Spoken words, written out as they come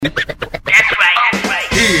Here's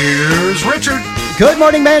Richard. Good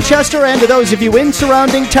morning, Manchester, and to those of you in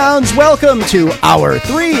surrounding towns, welcome to Hour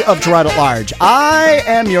 3 of Girard at Large. I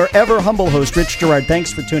am your ever-humble host, Rich Girard.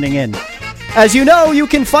 Thanks for tuning in. As you know, you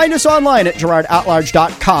can find us online at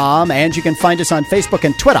GirardAtLarge.com, and you can find us on Facebook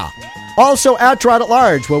and Twitter. Also at Girard at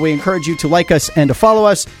Large, where we encourage you to like us and to follow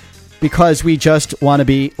us, because we just want to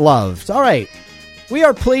be loved. All right, we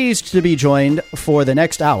are pleased to be joined for the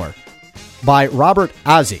next hour by Robert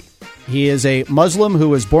Ozzie. He is a Muslim who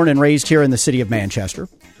was born and raised here in the city of Manchester.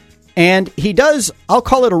 And he does, I'll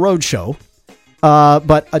call it a road show,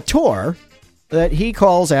 but a tour that he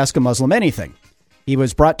calls Ask a Muslim Anything. He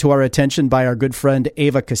was brought to our attention by our good friend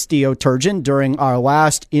Ava Castillo-Turgeon during our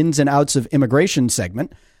last Ins and Outs of Immigration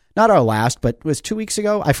segment. Not our last, but it was 2 weeks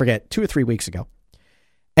ago. I forget, 2 or 3 weeks ago.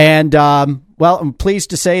 And, well, I'm pleased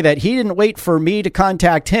to say that he didn't wait for me to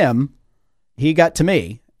contact him. He got to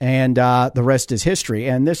me. And the rest is history.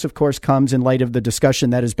 And this, of course, comes in light of the discussion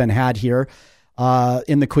that has been had here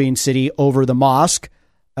in the Queen City over the mosque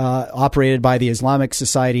operated by the Islamic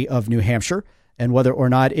Society of New Hampshire and whether or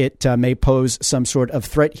not it may pose some sort of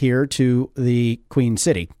threat here to the Queen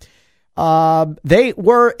City. They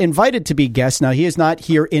were invited to be guests. Now, he is not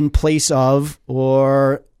here in place of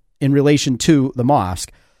or in relation to the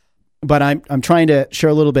mosque. But I'm trying to share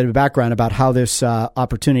a little bit of background about how this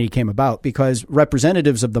opportunity came about, because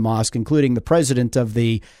representatives of the mosque, including the president of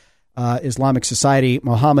the Islamic Society,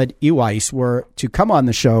 Mohammed Iwais, were to come on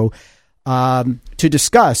the show to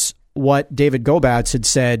discuss what David Gobats had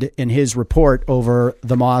said in his report over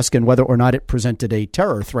the mosque and whether or not it presented a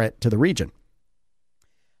terror threat to the region.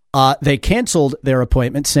 They canceled their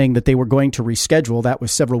appointment, saying that they were going to reschedule. That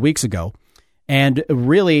was several weeks ago. And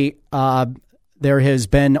really, there has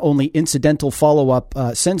been only incidental follow-up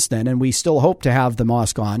since then, and we still hope to have the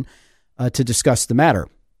mosque on to discuss the matter.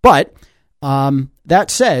 But that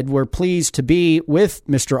said, we're pleased to be with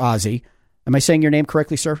Mr. Ozzie. Am I saying your name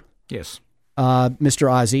correctly, sir? Yes.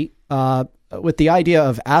 Mr. Ozzie, with the idea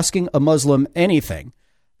of asking a Muslim anything,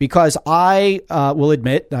 because I will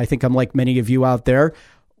admit, I think I'm like many of you out there,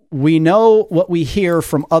 we know what we hear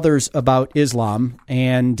from others about Islam,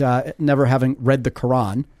 and never having read the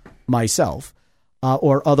Quran myself,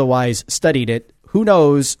 or otherwise studied it, who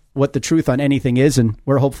knows what the truth on anything is, and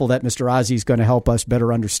we're hopeful that Mr. Ozzie is going to help us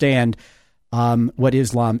better understand what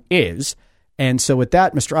Islam is. And so with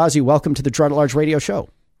that, Mr. Ozzie, welcome to the Girard at Large radio show.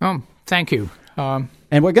 Oh, thank you. And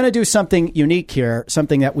we're going to do something unique here,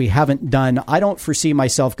 something that we haven't done. I don't foresee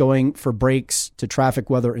myself going for breaks to traffic,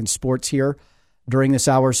 weather, and sports here during this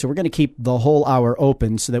hour, so we're going to keep the whole hour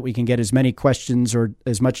open so that we can get as many questions or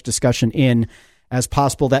as much discussion in as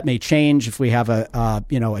possible. That may change if we have a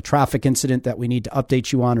traffic incident that we need to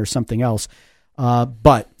update you on or something else.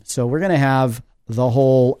 But so we're going to have the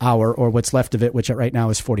whole hour, or what's left of it, which right now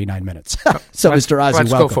is 49 minutes. So, Mr. Ozzie,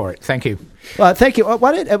 let's welcome. Go for it. Thank you. Thank you. I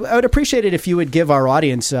would appreciate it if you would give our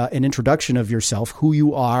audience an introduction of yourself, who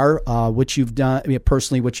you are, what you've done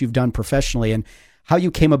personally, what you've done professionally, and how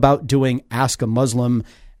you came about doing Ask a Muslim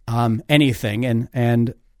Anything.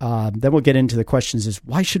 And then we'll get into the questions is,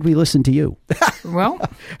 why should we listen to you? Well,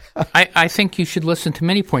 I think you should listen to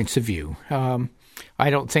many points of view. I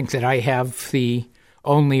don't think that I have the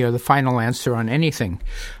only or the final answer on anything.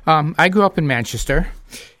 I grew up in Manchester.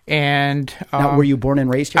 And now, were you born and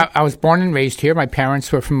raised here? I was born and raised here. My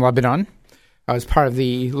parents were from Lebanon. I was part of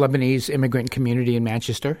the Lebanese immigrant community in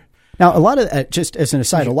Manchester. Now, a lot of just as an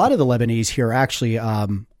aside, a lot of the Lebanese here are actually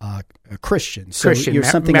Christians. So Christian,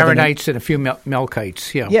 Maronites and a few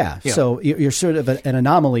Melkites. Yeah. So you're sort of an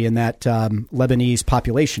anomaly in that Lebanese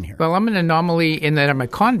population here. Well, I'm an anomaly in that I'm a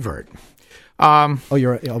convert.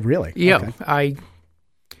 Really? Yeah. Okay. I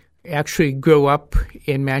actually grew up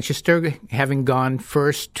in Manchester, having gone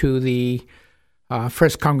first to the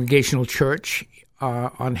First Congregational Church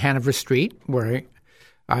on Hanover Street, where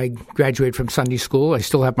I graduated from Sunday school. I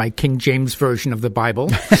still have my King James Version of the Bible,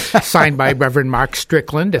 signed by Reverend Mark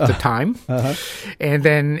Strickland at the time. Uh-huh. And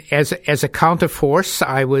then as a counterforce,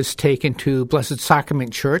 I was taken to Blessed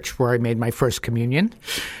Sacrament Church, where I made my first communion,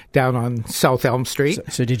 down on South Elm Street.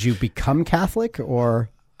 So did you become Catholic, or?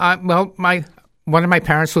 Well, one of my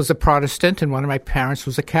parents was a Protestant, and one of my parents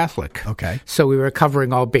was a Catholic. Okay. So we were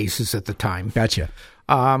covering all bases at the time. Gotcha.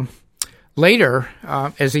 Later,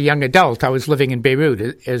 as a young adult, I was living in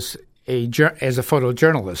Beirut as a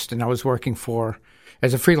photojournalist, and I was working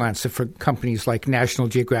as a freelancer for companies like National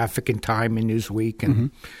Geographic and Time and Newsweek,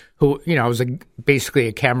 and I was basically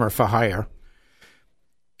a camera for hire.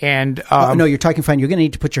 And no, you're talking fine. You're going to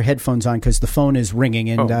need to put your headphones on because the phone is ringing,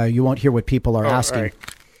 and you won't hear what people are asking.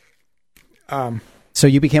 Right. So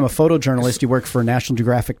you became a photojournalist. You worked for National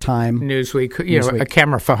Geographic, Time, Newsweek, a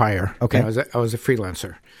camera for hire. Okay. I was a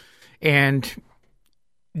freelancer. And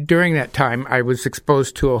during that time, I was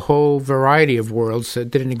exposed to a whole variety of worlds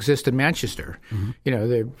that didn't exist in Manchester.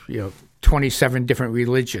 There 27 different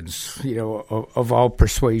religions, of all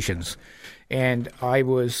persuasions. And I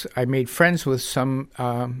made friends with some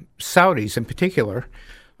Saudis in particular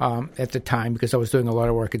at the time, because I was doing a lot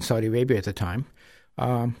of work in Saudi Arabia at the time,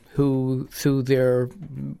 who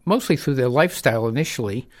mostly through their lifestyle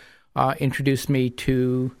initially, introduced me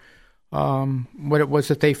to what it was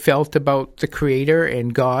that they felt about the Creator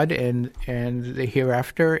and God and the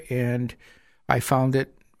hereafter, and I found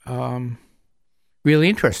it really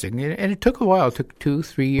interesting. And it took a while. It took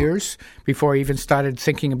 2-3 years before I even started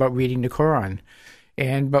thinking about reading the Quran.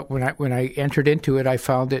 But when I entered into it, I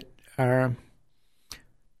found it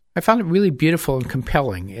really beautiful and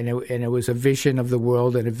compelling. And it was a vision of the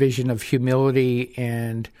world and a vision of humility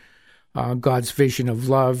and God's vision of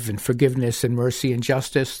love and forgiveness and mercy and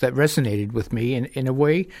justice that resonated with me in a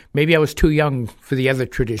way. Maybe I was too young for the other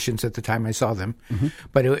traditions at the time I saw them,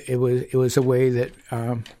 but it was a way that.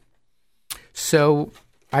 So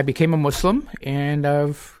I became a Muslim, and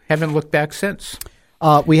I haven't looked back since.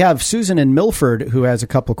 We have Susan in Milford who has a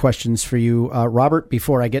couple of questions for you. Robert,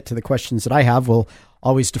 before I get to the questions that I have, we'll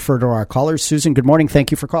always defer to our callers. Susan, good morning.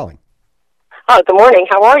 Thank you for calling. Oh, good morning.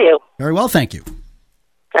 How are you? Very well, thank you.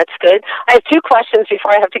 That's good. I have 2 questions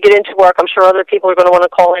before I have to get into work. I'm sure other people are going to want to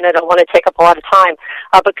call in. I don't want to take up a lot of time.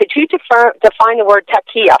 But could you define the word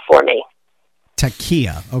taqiyya for me?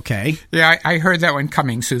 Taqiyya, okay. Yeah, I heard that one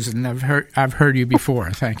coming, Susan. I've heard you before.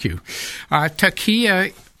 Thank you.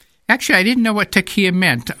 Taqiyya. Actually, I didn't know what taqiyya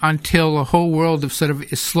meant until a whole world of sort of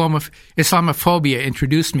Islamophobia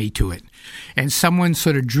introduced me to it, and someone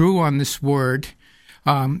sort of drew on this word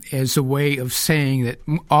as a way of saying that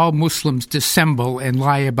all Muslims dissemble and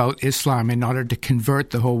lie about Islam in order to convert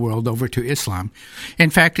the whole world over to Islam. In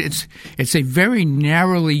fact, it's a very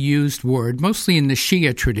narrowly used word, mostly in the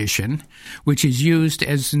Shia tradition, which is used,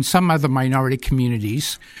 as in some other minority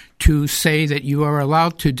communities, to say that you are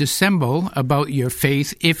allowed to dissemble about your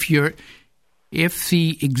faith if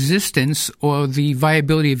the existence or the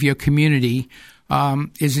viability of your community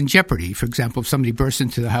is in jeopardy. For example, if somebody bursts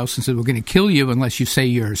into the house and says, we're going to kill you unless you say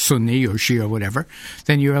you're Sunni or Shia or whatever,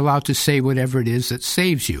 then you're allowed to say whatever it is that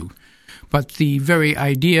saves you. But the very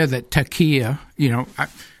idea that taqiyya,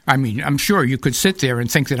 I mean, I'm sure you could sit there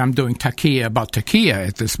and think that I'm doing taqiyya about taqiyya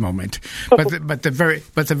at this moment. But the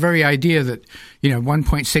very idea that,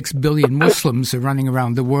 1.6 billion Muslims are running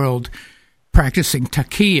around the world practicing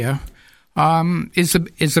taqiyya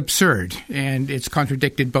is absurd, and it's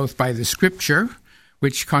contradicted both by the scripture,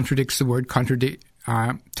 which contradicts the word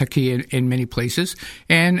taqiyya in many places,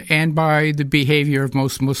 and by the behavior of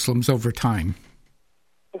most Muslims over time.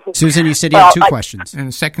 Susan, you said you had 2 questions. And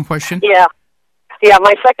the second question? Yeah,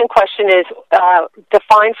 my second question is,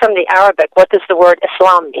 defined from the Arabic, what does the word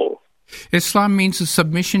Islam mean? Islam means a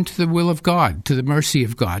submission to the will of God, to the mercy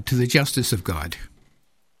of God, to the justice of God.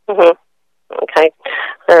 Mm-hmm. Okay.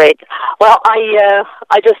 All right. Well,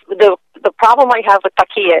 the problem I have with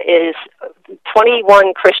taqiyya is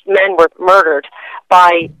 21 Christian men were murdered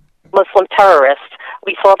by Muslim terrorists.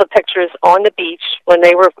 We saw the pictures on the beach when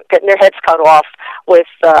they were getting their heads cut off with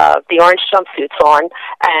the orange jumpsuits on,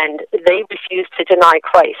 and they refused to deny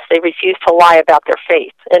Christ. They refused to lie about their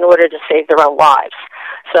faith in order to save their own lives.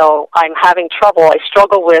 So I'm having trouble. I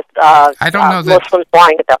struggle with Muslims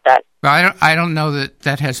lying about that. Well, I don't know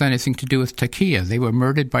that has anything to do with taqiyya. They were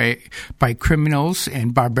murdered by criminals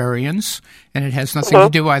and barbarians, and it has nothing to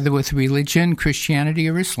do either with religion, Christianity,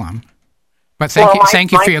 or Islam. But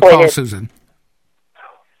thank you for your call, Susan.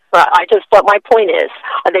 But my point is,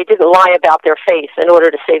 they didn't lie about their faith in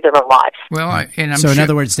order to save their own lives. Well, in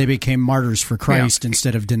other words, they became martyrs for Christ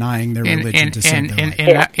instead of denying their religion to save their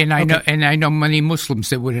life. I know many Muslims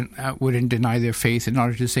that wouldn't deny their faith in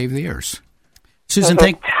order to save theirs. Susan,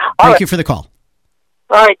 thank you for the call.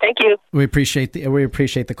 All right, thank you. We appreciate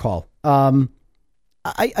the call.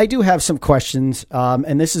 I do have some questions,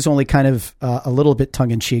 and this is only kind of a little bit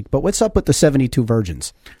tongue in cheek. But what's up with the 72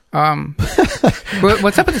 virgins?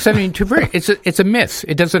 What's up with the 72 virgins? It's a myth.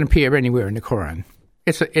 It doesn't appear anywhere in the Quran.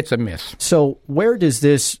 It's a myth. So where does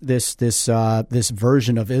this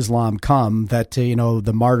version of Islam come that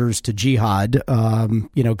the martyrs to jihad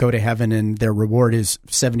go to heaven and their reward is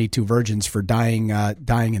 72 virgins for dying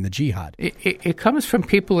in the jihad? It comes from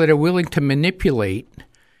people that are willing to manipulate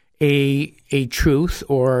a truth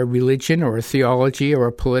or a religion or a theology or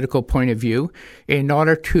a political point of view in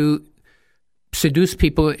order to seduce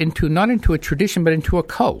people not into a tradition, but into a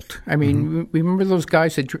cult. I mean, remember those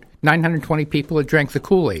guys 920 people that drank the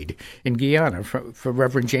Kool-Aid in Guyana for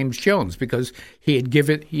Reverend James Jones because he had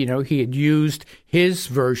he had used his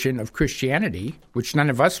version of Christianity, which none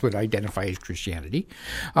of us would identify as Christianity,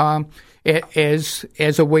 as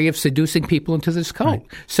a way of seducing people into this cult. Right.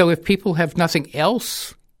 So if people have nothing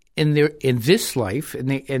else in this life,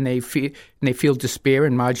 and they feel despair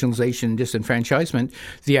and marginalization and disenfranchisement,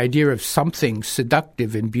 the idea of something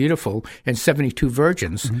seductive and beautiful and 72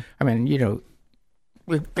 virgins, I mean,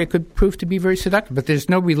 it could prove to be very seductive, but there's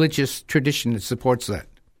no religious tradition that supports that.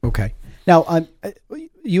 Okay. Now,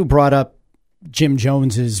 you brought up Jim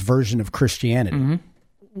Jones's version of Christianity.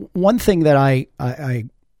 One thing that I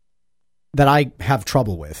have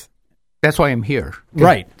trouble with. That's why I'm here.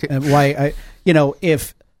 Right. And why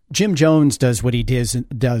if Jim Jones does what he does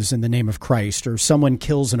in the name of Christ, or someone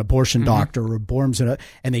kills an abortion doctor or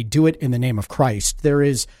and they do it in the name of Christ,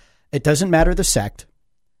 it doesn't matter the sect,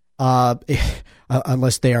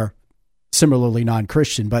 unless they are similarly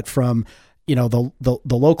non-Christian, but from, the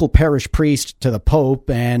local parish priest to the Pope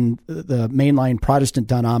and the mainline Protestant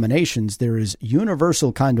denominations, there is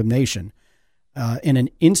universal condemnation, in an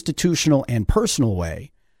institutional and personal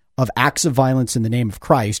way, of acts of violence in the name of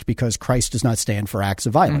Christ, because Christ does not stand for acts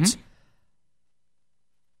of violence.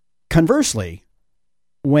 Conversely,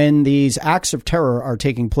 when these acts of terror are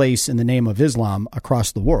taking place in the name of Islam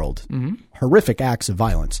across the world, horrific acts of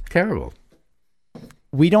violence. Terrible.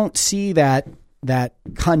 We don't see that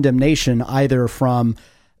condemnation either from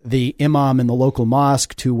the imam in the local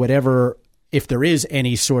mosque to whatever, if there is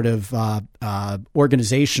any sort of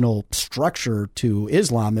organizational structure to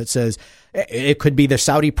Islam that says it could be the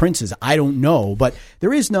Saudi princes. I don't know. But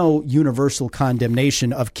there is no universal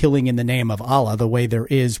condemnation of killing in the name of Allah the way there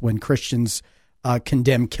is when Christians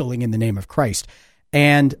condemn killing in the name of Christ.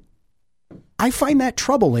 And I find that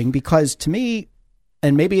troubling because to me,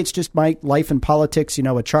 and maybe it's just my life in politics,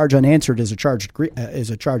 a charge unanswered is a charge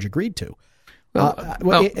agreed to.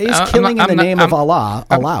 Is killing in the name of Allah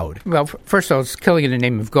allowed? Well, first of all, it's killing in the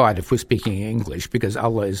name of God if we're speaking English, because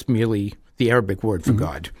Allah is merely the Arabic word for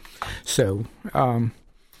God. So,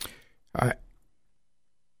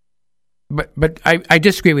 but I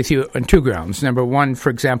disagree with you on two grounds. Number one, for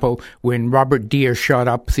example, when Robert Deere shot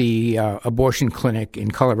up the abortion clinic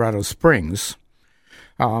in Colorado Springs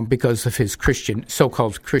because of his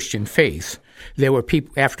so-called Christian faith, there were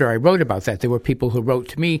people, after I wrote about that, there were people who wrote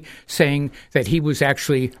to me saying that he was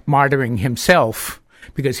actually martyring himself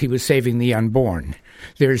because he was saving the unborn.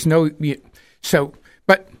 There's no...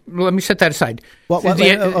 But let me set that aside. Well, I'm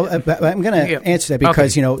going to answer that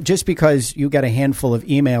because, just because you got a handful of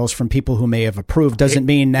emails from people who may have approved doesn't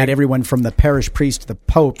mean that everyone from the parish priest to the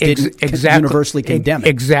Pope didn't universally condemn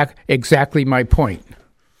it. Exactly my point.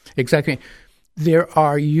 Exactly. There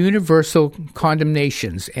are universal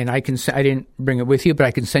condemnations, and I didn't bring it with you, but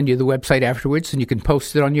I can send you the website afterwards, and you can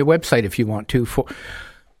post it on your website if you want to.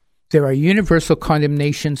 There are universal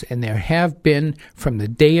condemnations, and there have been from the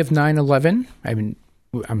day of 9/11.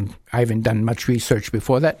 I haven't done much research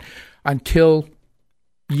before that until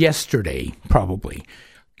yesterday, probably.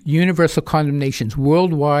 Universal condemnations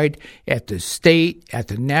worldwide at the state, at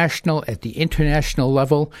the national, at the international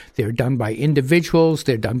level. They're done by individuals,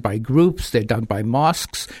 they're done by groups, they're done by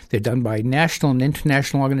mosques, they're done by national and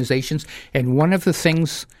international organizations. And one of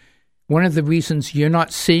the reasons you're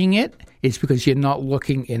not seeing it is because you're not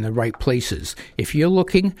looking in the right places. If you're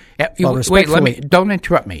looking at... don't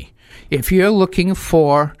interrupt me. If you're looking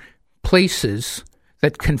for places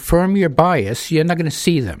that confirm your bias, you're not going to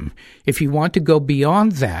see them. If you want to go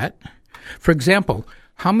beyond that, for example,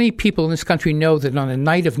 how many people in this country know that on the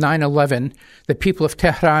night of 9/11, the people of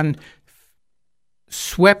Tehran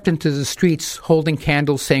swept into the streets holding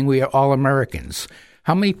candles saying we are all Americans?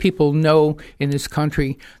 How many people know in this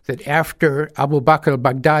country that after Abu Bakr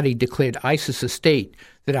al-Baghdadi declared ISIS a state,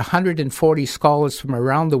 that 140 scholars from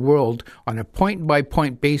around the world on a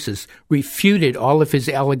point-by-point basis refuted all of his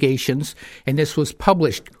allegations, and this was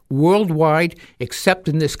published worldwide except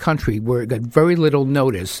in this country where it got very little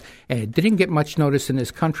notice, and it didn't get much notice in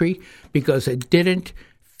this country because it didn't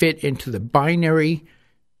fit into the binary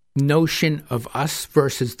notion of us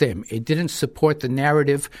versus them. It didn't support the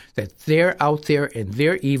narrative that they're out there and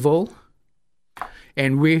they're evil,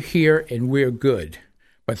 and we're here and we're good.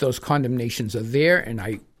 But those condemnations are there, and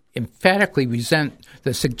I emphatically resent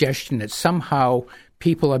the suggestion that somehow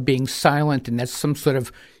people are being silent and that's some sort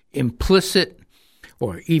of implicit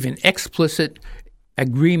or even explicit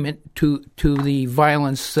agreement to the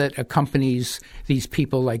violence that accompanies these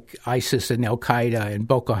people like ISIS and Al-Qaeda and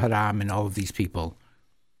Boko Haram and all of these people.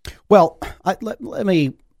 Well, let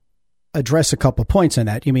me address a couple points on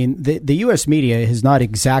that. I mean, the U.S. media is not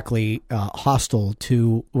exactly hostile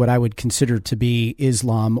to what I would consider to be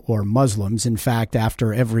Islam or Muslims. In fact,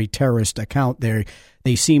 after every terrorist account,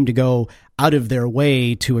 they seem to go out of their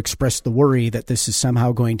way to express the worry that this is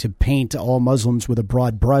somehow going to paint all Muslims with a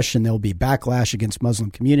broad brush and there'll be backlash against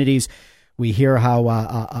Muslim communities. We hear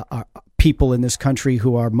how people in this country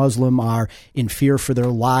who are Muslim are in fear for their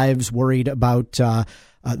lives, worried about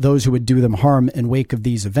those who would do them harm in wake of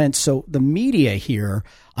these events. So the media here,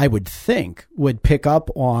 I would think, would pick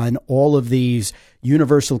up on all of these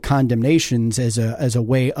universal condemnations as a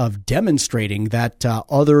way of demonstrating that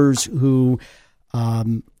others who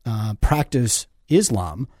practice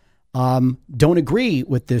Islam don't agree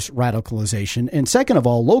with this radicalization. And second of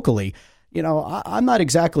all, locally, you know, I'm not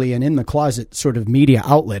exactly an in-the-closet sort of media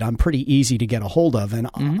outlet. I'm pretty easy to get a hold of.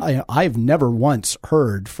 And I've never once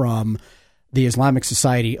heard from the Islamic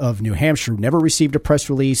Society of New Hampshire, never received a press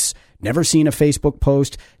release, never seen a Facebook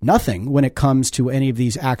post, nothing when it comes to any of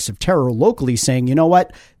these acts of terror locally saying, you know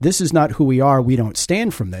what, this is not who we are. We don't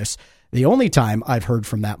stand from this. The only time I've heard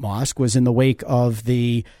from that mosque was in the wake of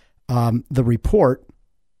the report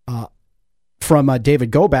from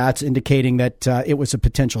David Gobats indicating that it was a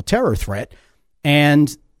potential terror threat.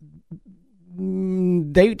 And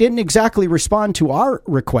they didn't exactly respond to our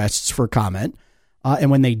requests for comment.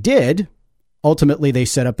 And when they did, ultimately they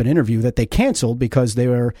set up an interview that they canceled because they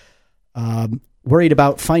were worried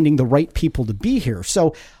about finding the right people to be here.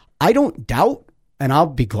 So I don't doubt, and I'll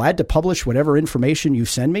be glad to publish whatever information you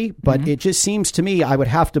send me, but it just seems to me I would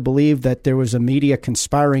have to believe that there was a media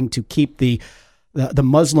conspiring to keep the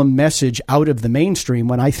Muslim message out of the mainstream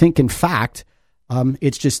when I think, in fact,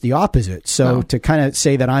 it's just the opposite. So to kind of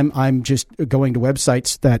say that I'm just going to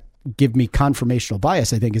websites that give me confirmational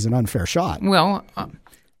bias, I think is an unfair shot. Well,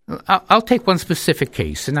 I'll take one specific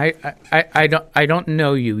case, and I don't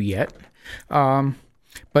know you yet,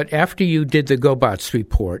 but after you did the Gobats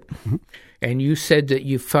report, and you said that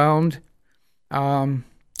you found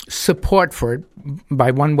support for it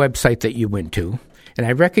by one website that you went to, and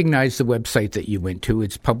I recognize the website that you went to.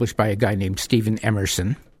 It's published by a guy named Stephen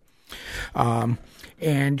Emerson,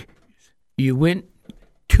 and you went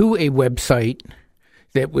to a website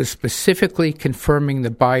that was specifically confirming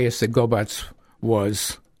the bias that Gobats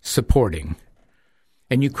was supporting.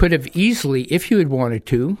 And you could have easily, if you had wanted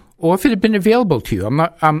to, or if it had been available to you.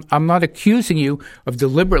 I'm not accusing you of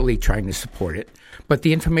deliberately trying to support it, but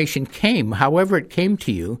the information came. However it came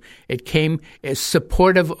to you, it came as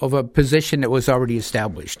supportive of a position that was already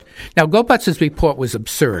established. Now, Gobats' report was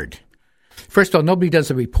absurd. First of all, nobody does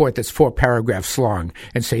a report that's 4 paragraphs long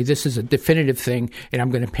and say this is a definitive thing and I'm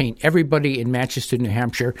going to paint everybody in Manchester, New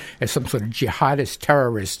Hampshire as some sort of jihadist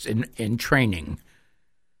terrorists in training.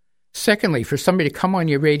 Secondly, for somebody to come on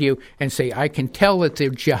your radio and say, I can tell that they're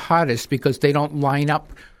jihadists because they don't line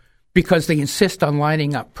up, because they insist on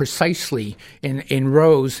lining up precisely in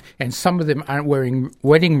rows, and some of them aren't wearing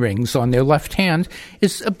wedding rings on their left hand,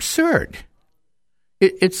 is absurd.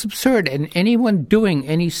 It's absurd, and anyone doing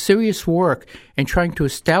any serious work and trying to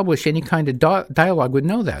establish any kind of dialogue would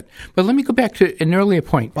know that. But let me go back to an earlier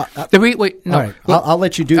point. All right, I'll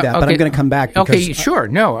let you do that, but I'm going to come back. Okay, sure.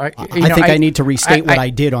 No, I think I need to restate what I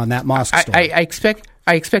did on that mosque story. I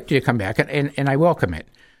expect you to come back, and I welcome it.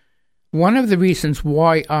 One of the reasons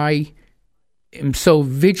why I am so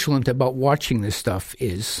vigilant about watching this stuff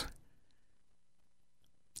is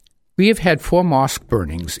we have had 4 mosque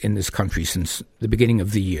burnings in this country since the beginning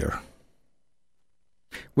of the year.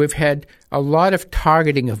 We've had a lot of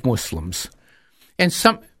targeting of Muslims, and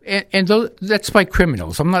that's by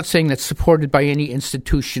criminals. I'm not saying that's supported by any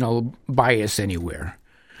institutional bias anywhere.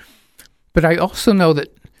 But I also know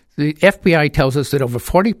that the FBI tells us that over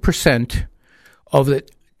 40% of the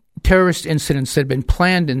terrorist incidents that have been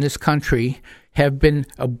planned in this country have been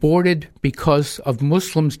aborted because of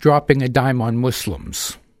Muslims dropping a dime on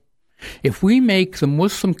Muslims. If we make the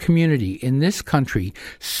Muslim community in this country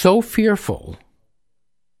so fearful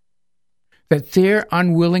that they're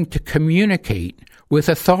unwilling to communicate with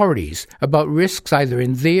authorities about risks either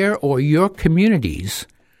in their or your communities,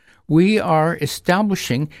 we are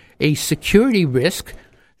establishing a security risk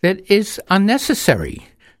that is unnecessary.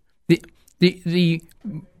 The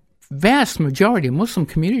vast majority of Muslim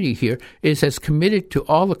community here is as committed to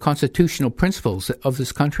all the constitutional principles of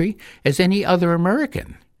this country as any other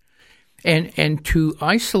American. And to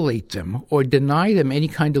isolate them or deny them any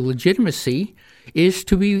kind of legitimacy is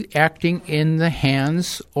to be acting in the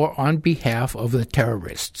hands or on behalf of the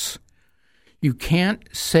terrorists. You can't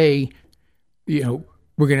say, we're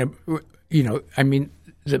going to,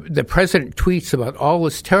 the president tweets about all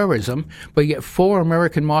this terrorism, but yet 4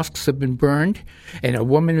 American mosques have been burned, and a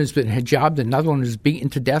woman has been hijabbed, another one is beaten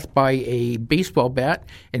to death by a baseball bat,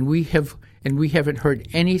 and we haven't heard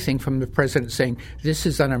anything from the president saying this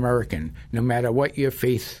is un-American, no matter what your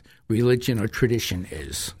faith, religion, or tradition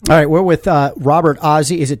is. All right, we're with Robert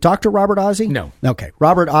Ozzie. Is it Dr. Robert Ozzie? No. Okay,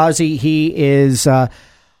 Robert Ozzie. He is.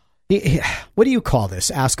 What do you call this?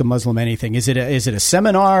 Ask a Muslim anything. Is it a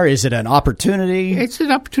seminar? Is it an opportunity? It's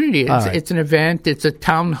an opportunity. It's an event. It's a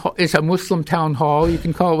town. It's a Muslim town hall. You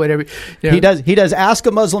can call it whatever. You know. He does Ask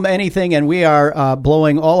a Muslim anything, and we are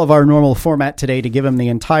blowing all of our normal format today to give him the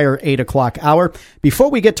entire 8 o'clock hour. Before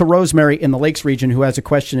we get to Rosemary in the Lakes region, who has a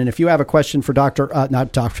question, and if you have a question for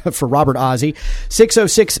for Robert Ozzie,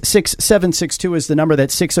 606-6762 is the number.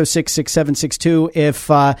 That's 606-6762. If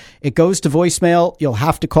it goes to voicemail, you'll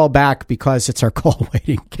have to call back because it's our call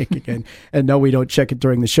waiting kicking in. And no, we don't check it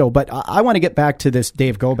during the show. But I want to get back to this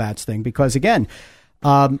Dave Gobats thing because, again,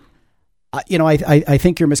 I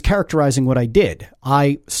think you're mischaracterizing what I did.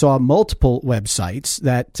 I saw multiple websites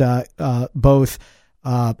that both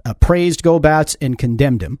praised Gobats and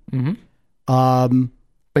condemned him. Mm-hmm.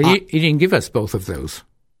 But he didn't give us both of those.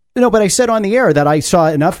 No, but I said on the air that I saw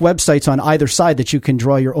enough websites on either side that you can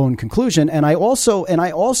draw your own conclusion. And I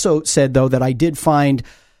also said, though, that I did find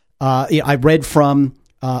I read from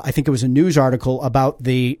I think it was a news article about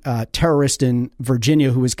the terrorist in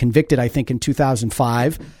Virginia who was convicted, I think, in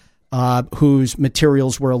 2005, whose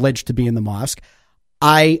materials were alleged to be in the mosque.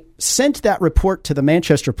 I sent that report to the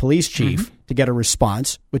Manchester police chief to get a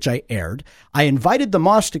response, which I aired. I invited the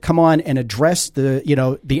mosque to come on and address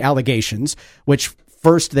the allegations, which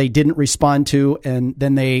first they didn't respond to, and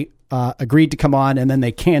then they agreed to come on, and then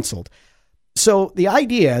they canceled. So the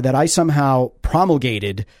idea that I somehow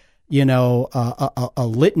promulgated a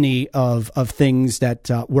litany of things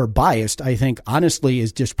that were biased, I think, honestly,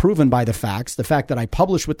 is disproven by the facts. The fact that I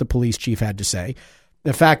published what the police chief had to say,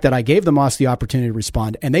 the fact that I gave the mosque the opportunity to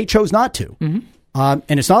respond, and they chose not to. Mm-hmm.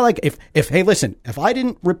 And it's not like if I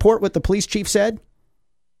didn't report what the police chief said,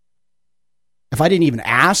 if I didn't even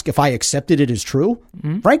ask if I accepted it as true,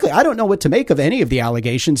 frankly, I don't know what to make of any of the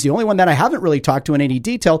allegations. The only one that I haven't really talked to in any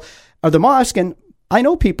detail are the mosque, and I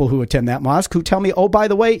know people who attend that mosque who tell me, oh, by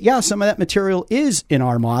the way, yeah, some of that material is in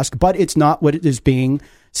our mosque, but it's not what it is being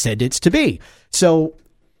said it's to be. So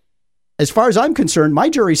as far as I'm concerned, my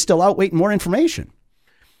jury's still out waiting more information.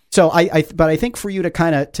 So but I think for you to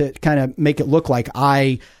kind of make it look like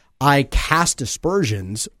I cast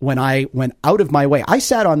aspersions when I went out of my way. I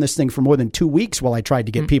sat on this thing for more than 2 weeks while I tried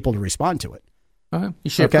to get people to respond to it. You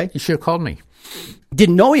should have called me.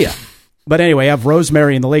 Didn't know you. But anyway, I have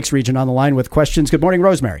Rosemary in the Lakes region on the line with questions. Good morning,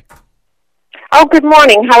 Rosemary. Oh, good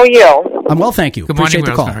morning. How are you? I'm well, thank you. Good Appreciate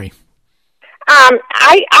morning, the call. Rosemary.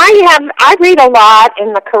 I read a lot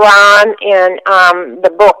in the Quran and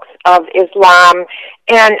the books of Islam,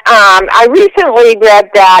 and I recently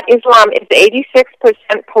read that Islam is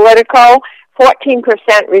 86% political,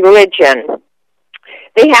 14% religion.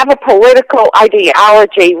 They have a political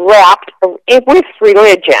ideology wrapped with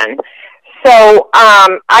religion. So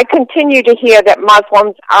I continue to hear that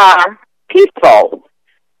Muslims are peaceful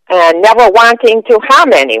and never wanting to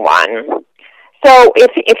harm anyone. So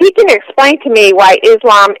if he can explain to me why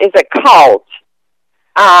Islam is a cult,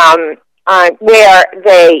 where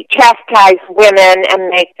they chastise women and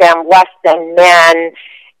make them less than men,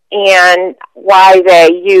 and why they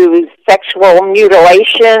use sexual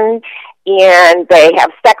mutilation, and they have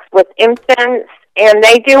sex with infants, and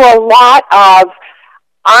they do a lot of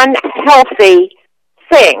unhealthy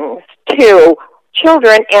things to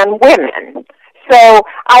children and women. So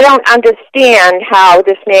I don't understand how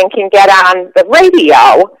this man can get on the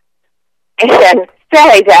radio and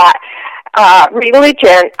say that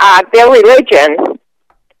their religion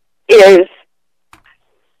is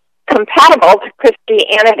compatible to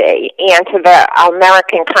Christianity and to the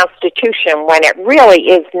American Constitution when it really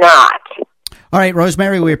is not. All right,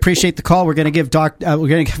 Rosemary, we appreciate the call. We're going to give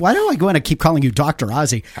why do I go to keep calling you Dr.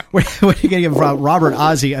 Ozzie? We're going to give Robert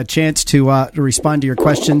Ozzie a chance to respond to your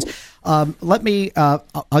questions. I'll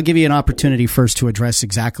give you an opportunity first to address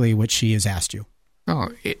exactly what she has asked you. Oh,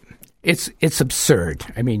 it's absurd.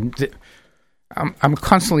 I mean, I'm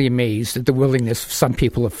constantly amazed at the willingness of some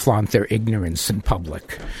people to flaunt their ignorance in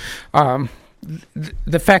public.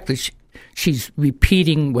 The fact that she's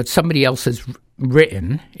repeating what somebody else has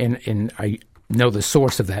written, and I know the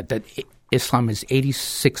source of that Islam is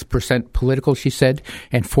 86% political, she said,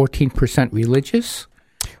 and 14% religious.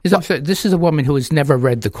 This is a woman who has never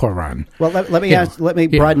read the Quran. Well, let me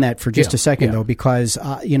broaden that for just a second, though, because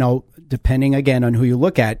depending again on who you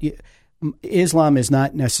look at, Islam is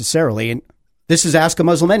not necessarily, and This is Ask a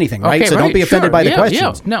Muslim Anything, right? Okay, so don't be offended by the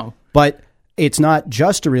questions. Yeah, no. But it's not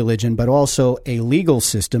just a religion, but also a legal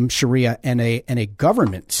system, Sharia, and a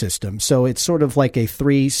government system. So it's sort of like a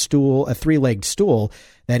three-legged stool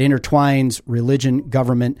that intertwines religion,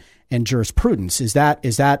 government, and jurisprudence. Is that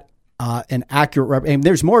an accurate? And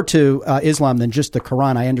there's more to Islam than just the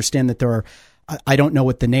Quran. I understand that there are. I don't know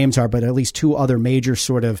what the names are, but at least two other major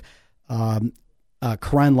sort of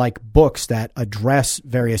Quran-like books that address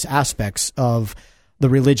various aspects of the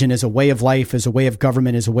religion as a way of life, as a way of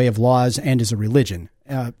government, as a way of laws, and as a religion.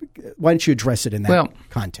 Why don't you address it in that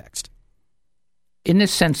context? In the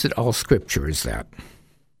sense that all Scripture is that,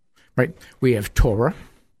 right? We have Torah,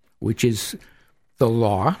 which is the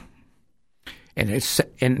law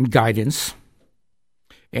and guidance.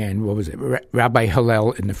 And what was it? Rabbi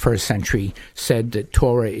Hillel in the first century said that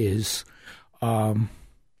Torah is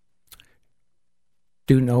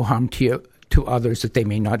do no harm to others, that they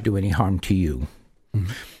may not do any harm to you.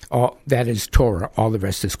 Mm-hmm. All that is Torah. All the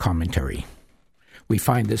rest is commentary. We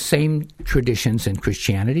find the same traditions in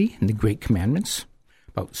Christianity, in the Great Commandments,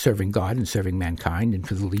 about serving God and serving mankind, and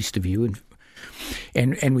for the least of you,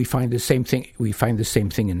 and we find the same thing. We find the same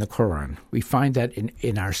thing in the Quran. We find that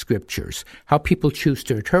in our scriptures. How people choose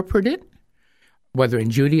to interpret it, whether in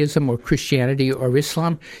Judaism or Christianity or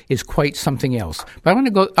Islam, is quite something else. But I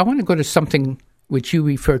want to go to something which you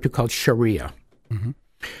refer to called Sharia. Mm-hmm.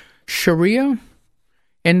 Sharia,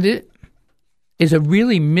 and it is a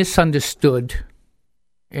really misunderstood.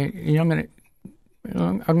 And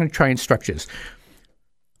I'm going to try and structure this.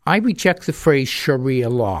 I reject the phrase Sharia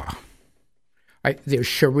law. There's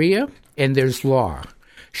Sharia and there's law.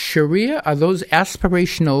 Sharia are those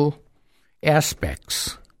aspirational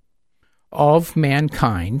aspects of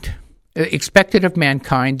mankind, expected of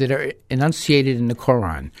mankind, that are enunciated in the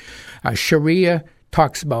Quran. Sharia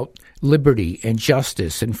talks about liberty and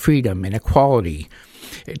justice and freedom and equality.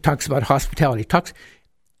 It talks about hospitality.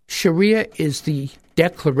 Sharia is the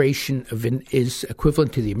Declaration is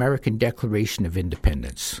equivalent to the American Declaration of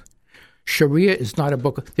Independence. Sharia is not a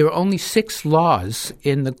book. There are only 6 laws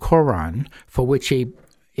in the Quran for which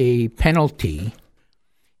a penalty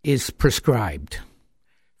is prescribed.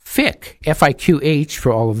 Fiqh, F-I-Q-H,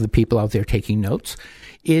 for all of the people out there taking notes,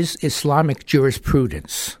 is Islamic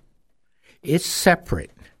jurisprudence. It's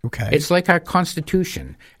separate. Okay. It's like our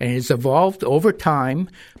Constitution, and it's evolved over time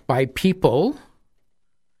by people,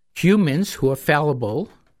 humans who are fallible,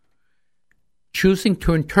 choosing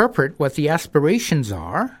to interpret what the aspirations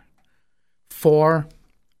are for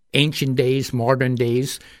ancient days, modern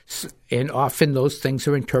days, and often those things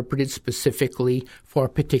are interpreted specifically for a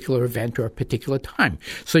particular event or a particular time.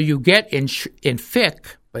 So you get in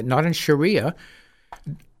fiqh, but not in Sharia,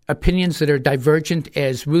 opinions that are divergent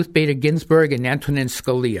as Ruth Bader Ginsburg and Antonin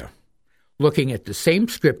Scalia, looking at the same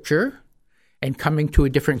scripture and coming to a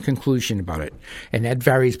different conclusion about it. And that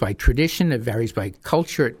varies by tradition, it varies by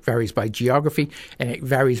culture, it varies by geography, and it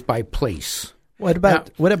varies by place. What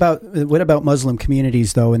about Muslim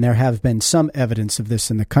communities, though? And there have been some evidence of this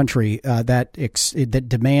in the country that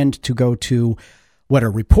demand to go to what are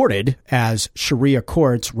reported as Sharia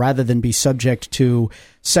courts rather than be subject to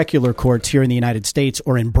secular courts here in the United States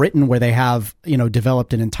or in Britain, where they have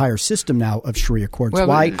developed an entire system now of Sharia courts. Well,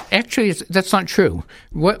 why? Actually, that's not true.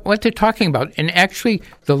 What they're talking about, and actually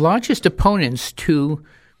the largest opponents to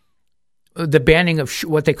the banning of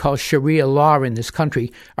what they call Sharia law in this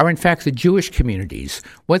country are, in fact, the Jewish communities.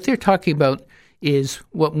 What they're talking about is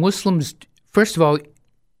what Muslims, first of all,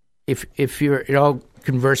 if you're at all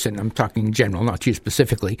conversant, I'm talking in general, not you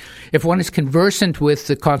specifically, if one is conversant with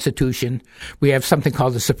the Constitution, we have something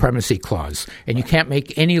called the Supremacy Clause, and you can't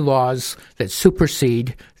make any laws that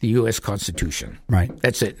supersede the U.S. Constitution. Right.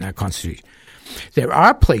 That's it in our Constitution. There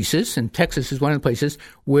are places, and Texas is one of the places,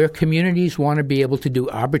 where communities want to be able to do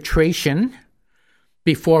arbitration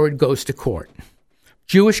before it goes to court.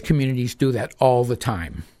 Jewish communities do that all the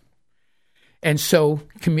time. And so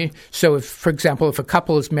if, for example, if a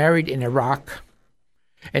couple is married in Iraq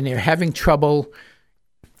and they're having trouble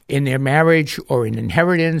in their marriage or in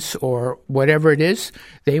inheritance or whatever it is,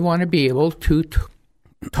 they want to be able to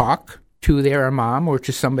talk to their imam or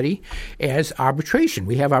to somebody as arbitration.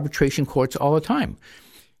 We have arbitration courts all the time.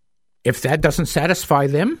 If that doesn't satisfy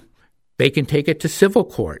them, they can take it to civil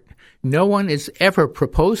court. No one is ever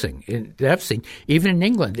proposing, that I've seen, even in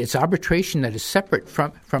England, it's arbitration that is separate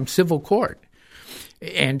from civil court.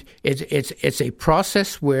 And it's a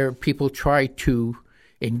process where people try to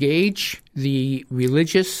engage the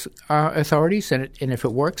religious authorities, and if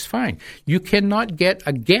it works, fine. You cannot get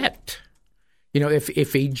a get.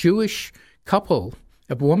 If a Jewish couple,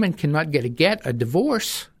 a woman cannot get a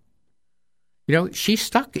divorce, She's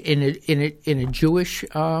stuck in a Jewish,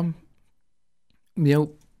 what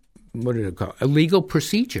did it call? A legal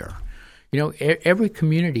procedure. Every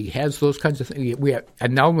community has those kinds of things. We have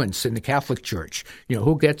annulments in the Catholic Church.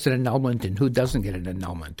 Who gets an annulment and who doesn't get an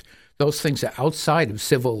annulment. Those things are outside of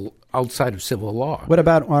civil law. What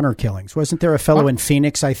about honor killings? Wasn't there a fellow in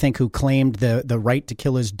Phoenix, I think, who claimed the right to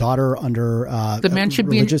kill his daughter under the man should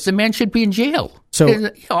be in jail. So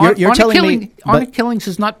you're telling me honor killings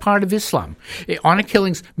is not part of Islam. Honor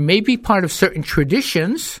killings may be part of certain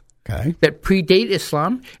traditions that predate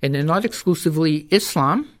Islam, and they're not exclusively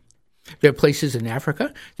Islam. There are places in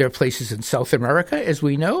Africa. There are places in South America, as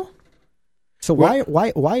we know. So why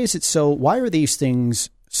is it so? Why are these things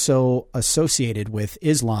so associated with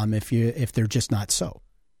Islam if they're just not so?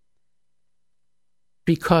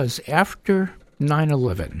 Because after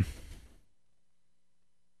 9/11,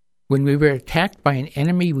 when we were attacked by an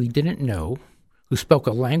enemy we didn't know, who spoke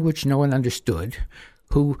a language no one understood,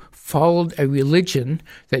 who followed a religion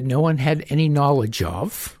that no one had any knowledge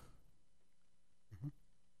of,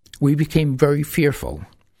 we became very fearful.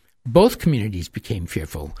 Both communities became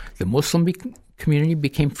fearful. The Muslim community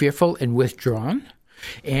became fearful and withdrawn,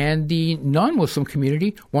 and the non-Muslim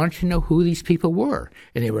community wanted to know who these people were.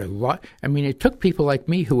 And there were a lot. I mean, it took people like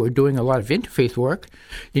me who were doing a lot of interfaith work,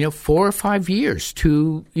 4 or 5 years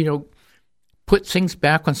to, put things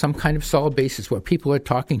back on some kind of solid basis where people are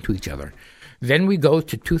talking to each other. Then we go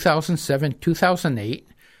to 2007, 2008,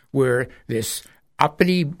 where this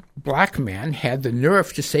uppity black man had the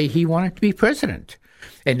nerve to say he wanted to be president.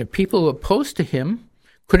 And the people opposed to him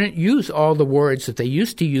couldn't use all the words that they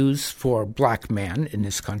used to use for black man in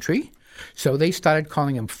this country. So they started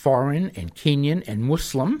calling him foreign and Kenyan and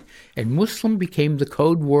Muslim became the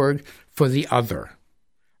code word for the other.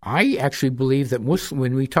 I actually believe that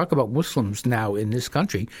when we talk about Muslims now in this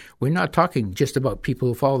country, we're not talking just about people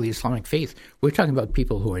who follow the Islamic faith. We're talking about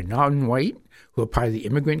people who are non-white, who are part of the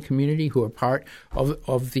immigrant community, who are part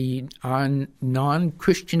of the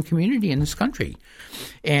non-Christian community in this country.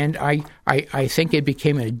 And I think it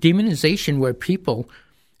became a demonization where people,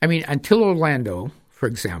 until Orlando, for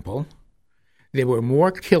example, there were more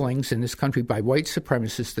killings in this country by white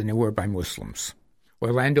supremacists than there were by Muslims.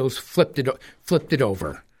 Orlando's flipped it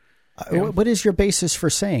over. What is your basis for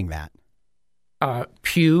saying that?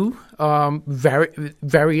 Pew,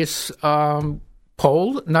 various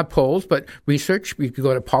not polls, but research. You can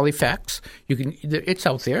go to Polyfacts. It's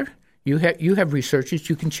out there. You have researchers.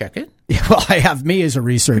 You can check it. Yeah, well, I have me as a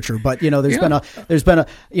researcher, but there's been a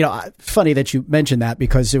funny that you mentioned that,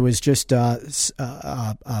 because it was just a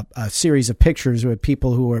series of pictures with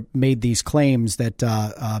people who made these claims that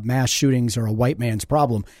mass shootings are a white man's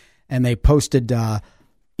problem, and they posted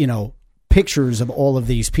pictures of all of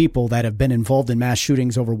these people that have been involved in mass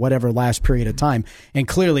shootings over whatever last period of time, and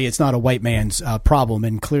clearly it's not a white man's problem,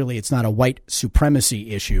 and clearly it's not a white supremacy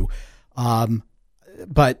issue,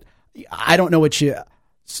 but I don't know what you.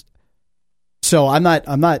 So I'm not.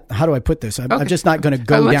 How do I put this? I'm just not going to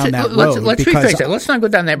go down that road. Let's rephrase it. Let's not go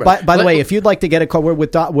down that road. By the way, if you'd like to get a call, we're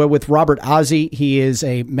with Robert Ozzie. He is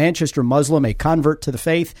a Manchester Muslim, a convert to the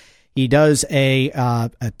faith. He does a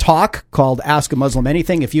talk called Ask a Muslim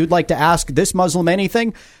Anything. If you'd like to ask this Muslim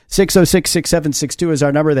anything, 606-6762 is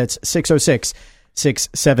our number. That's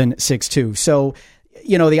 606-6762. So,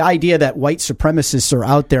 the idea that white supremacists are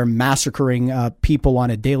out there massacring people on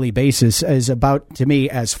a daily basis is about, to me,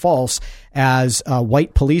 as false as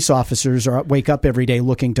white police officers wake up every day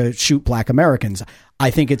looking to shoot black Americans. I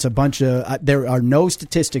think it's a bunch of there are no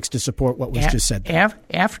statistics to support what was just said.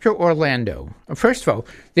 After Orlando, first of all,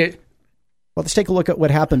 well, let's take a look at what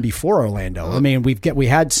happened before Orlando. We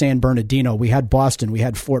had San Bernardino, we had Boston, we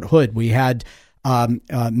had Fort Hood, we had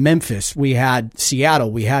Memphis, we had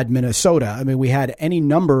Seattle, we had Minnesota. We had any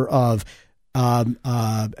number of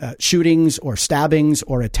shootings or stabbings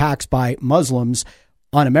or attacks by Muslims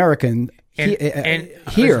on American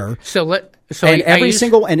here.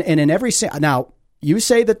 Now you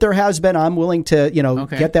say that there has been. I'm willing to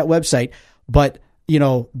get that website, but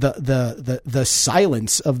the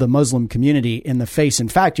silence of the Muslim community in the face. In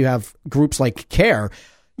fact, you have groups like CARE,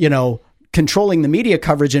 controlling the media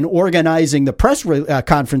coverage and organizing the press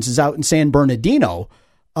conferences out in San Bernardino.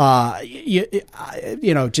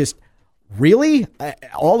 Just really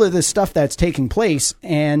all of this stuff that's taking place.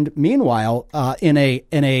 And meanwhile, in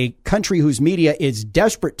a country whose media is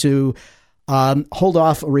desperate to hold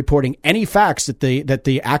off reporting any facts that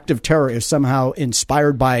the act of terror is somehow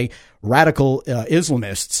inspired by radical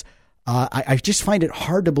Islamists. I just find it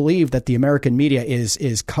hard to believe that the American media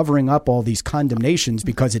is covering up all these condemnations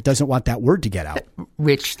because it doesn't want that word to get out.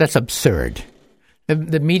 Rich, that's absurd.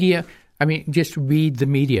 The media, I mean, just read the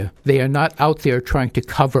media. They are not out there trying to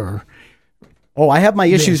cover. Oh, I have my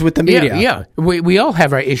issues with the media. Yeah. We all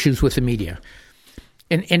have our issues with the media.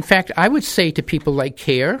 And in fact, I would say to people like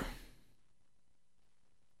CARE,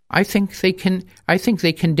 I think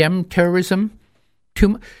they condemn terrorism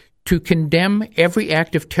to condemn every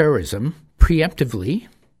act of terrorism preemptively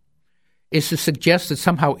is to suggest that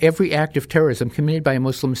somehow every act of terrorism committed by a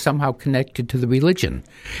Muslim is somehow connected to the religion.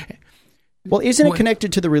 Well, isn't it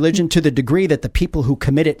connected to the religion to the degree that the people who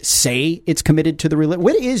commit it say it's committed to the religion?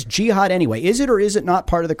 What is jihad anyway? Is it or is it not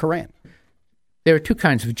part of the Quran? There are two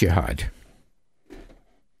kinds of jihad,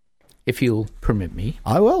 if you'll permit me.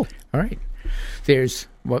 I will. All right. There's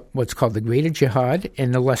what's called the greater jihad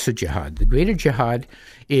and the lesser jihad. The greater jihad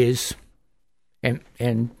is, and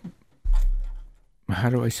how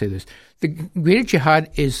do I say this? The greater jihad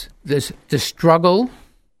is the struggle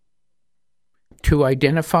to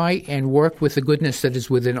identify and work with the goodness that is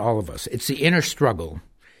within all of us. It's the inner struggle.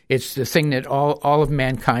 It's the thing that all of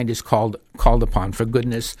mankind is called upon for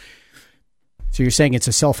goodness. So you're saying it's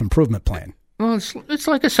a self-improvement plan? Well, it's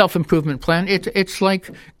like a self-improvement plan. It's like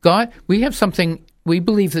God. We have something. We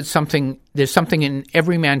believe that there's something in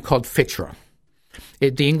every man called fitra.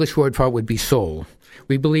 The English word for it would be soul.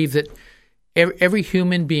 We believe that every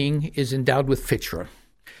human being is endowed with fitra,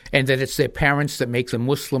 and that it's their parents that make them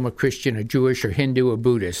Muslim or Christian or Jewish or Hindu or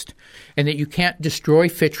Buddhist, and that you can't destroy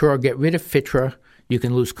fitra or get rid of fitra. You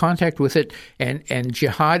can lose contact with it, and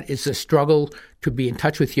jihad is the struggle to be in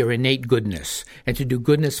touch with your innate goodness and to do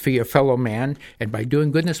goodness for your fellow man, and by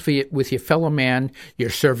doing goodness with your fellow man, you're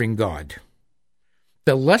serving God.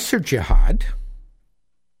 The lesser jihad,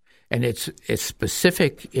 and it's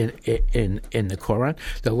specific in the Quran,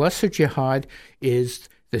 the lesser jihad is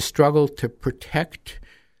the struggle to protect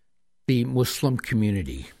the Muslim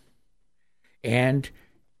community. And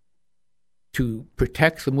to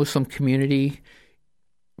protect the Muslim community,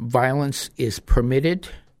 violence is permitted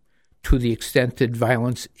to the extent that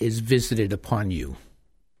violence is visited upon you.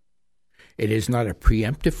 It is not a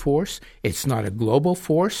preemptive force. It's not a global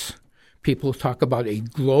force. People talk about a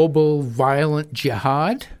global violent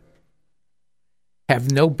jihad,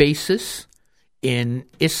 have no basis in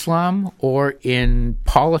Islam or in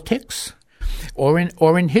politics or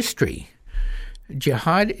in history.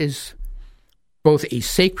 Jihad is both a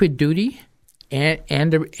sacred duty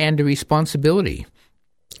and a responsibility.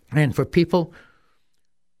 And for people,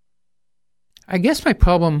 I guess my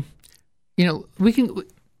problem,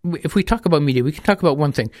 if we talk about media, we can talk about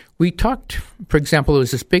one thing. We talked, for example, there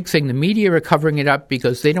was this big thing, the media are covering it up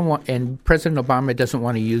because they don't want, and President Obama doesn't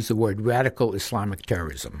want to use the word radical Islamic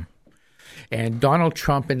terrorism. And Donald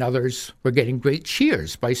Trump and others were getting great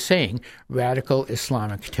cheers by saying radical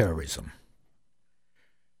Islamic terrorism.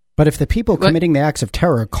 But if the people committing the acts of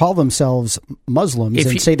terror call themselves Muslims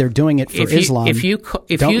and say they're doing it for Islam,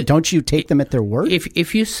 don't you take them at their word?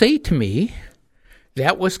 If you say to me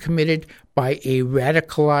that was committed by a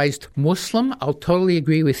radicalized Muslim, I'll totally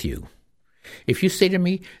agree with you. If you say to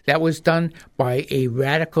me that was done by a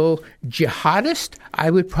radical jihadist,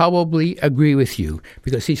 I would probably agree with you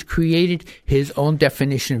because he's created his own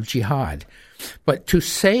definition of jihad. But to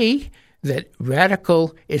say that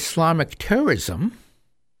radical Islamic terrorism,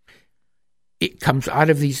 it comes out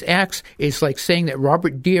of these acts, is like saying that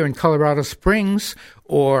Robert Deere in Colorado Springs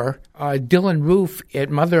or Dylan Roof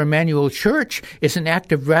at Mother Emanuel Church is an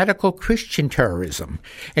act of radical Christian terrorism.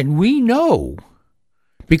 And we know,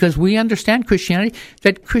 because we understand Christianity,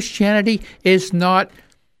 that Christianity is not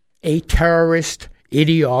a terrorist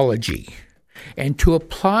ideology. And to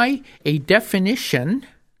apply a definition,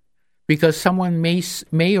 because someone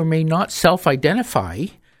may or may not self-identify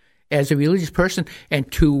as a religious person,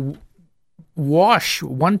 and to wash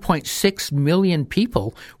 1.6 million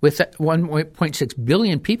people with 1.6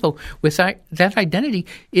 billion people with that identity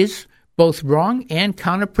is both wrong and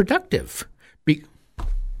counterproductive.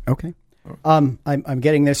 Okay. I'm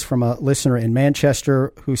getting this from a listener in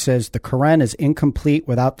Manchester who says the Quran is incomplete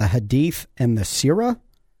without the Hadith and the Sirah,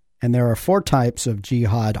 and there are 4 types of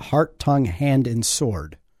jihad: heart, tongue, hand, and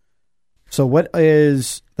sword. So what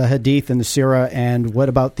is the Hadith and the Sirah, and what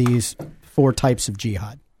about these 4 types of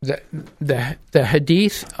jihad? The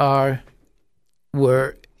Hadith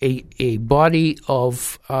were a body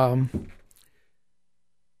of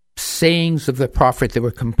sayings of the Prophet that were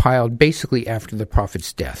compiled basically after the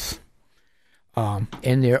Prophet's death.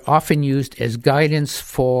 And they're often used as guidance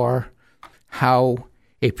for how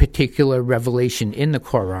a particular revelation in the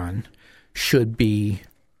Quran should be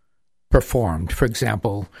performed. For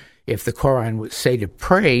example, if the Quran would say to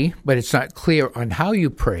pray, but it's not clear on how you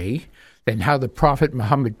pray, then how the Prophet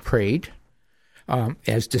Muhammad prayed,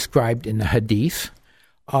 as described in the Hadith,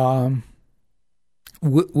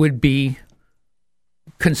 would be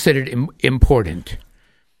considered important.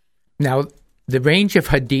 Now, the range of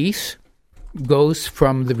hadith goes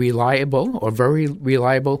from the reliable or very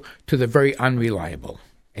reliable to the very unreliable.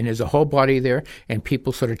 And there's a whole body there, and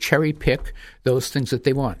people sort of cherry pick those things that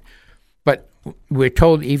they want. But we're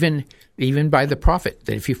told even by the Prophet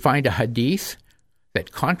that if you find a hadith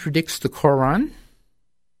that contradicts the Quran,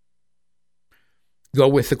 go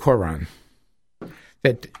with the Quran.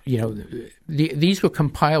 That, these were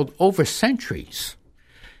compiled over centuries.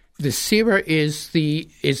 The Sirah is the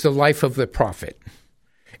life of the Prophet,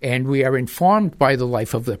 and we are informed by the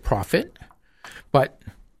life of the Prophet, but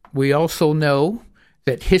we also know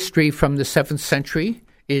that history from the 7th century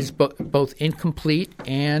is both incomplete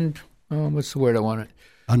and, what's the word I want to...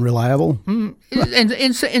 Unreliable?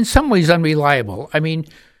 In some ways unreliable. I mean,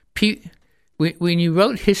 when you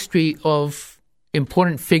wrote history of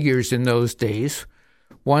important figures in those days,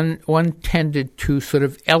 one tended to sort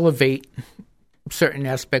of elevate certain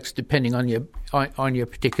aspects depending on your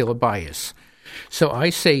particular bias. So I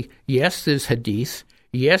say, yes, there's hadith.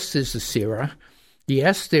 Yes, there's the Sirah.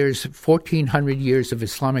 Yes, there's 1,400 years of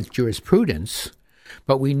Islamic jurisprudence,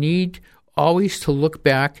 but we need always to look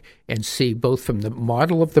back and see both from the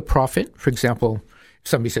model of the Prophet. For example,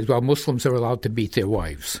 somebody says, well, Muslims are allowed to beat their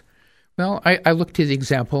wives. Well, I look to the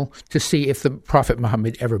example to see if the Prophet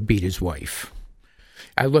Muhammad ever beat his wife.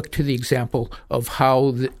 I look to the example of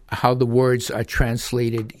how the words are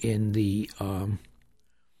translated in the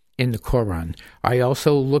Quran. I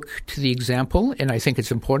also look to the example, and I think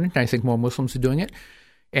it's important, and I think more Muslims are doing it,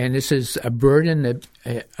 and this is a burden,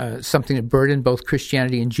 something that burdened both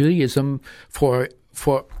Christianity and Judaism for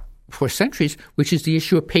centuries, which is the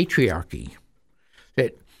issue of patriarchy.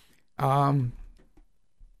 That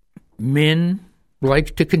men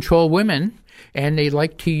like to control women, and they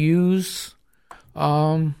like to use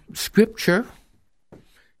Scripture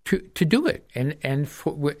to do it, and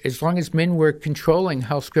as long as men were controlling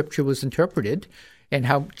how Scripture was interpreted and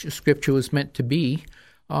how Scripture was meant to be,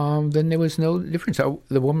 then there was no difference.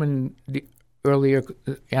 The woman earlier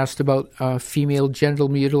asked about female genital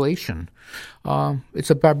mutilation. It's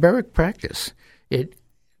a barbaric practice. It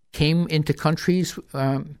came into countries.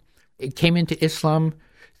 It came into Islam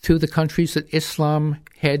through the countries that Islam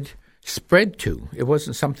had spread to. It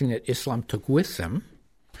wasn't something that Islam took with them,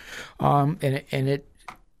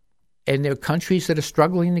 and there are countries that are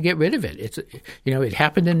struggling to get rid of it. It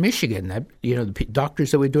happened in Michigan. The doctors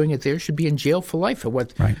that were doing it there should be in jail for life for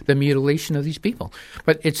the mutilation of these people.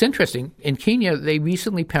 But it's interesting. In Kenya, they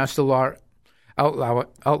recently passed a law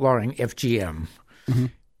outlawing FGM. Mm-hmm.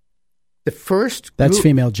 The first that's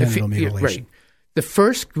female genital mutilation. Right. The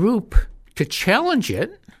first group to challenge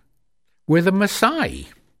it were the Maasai.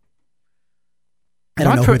 I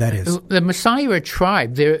don't know who that is. The Maasai are a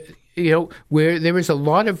tribe. Where there is a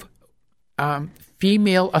lot of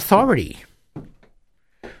female authority,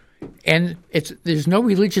 and there's no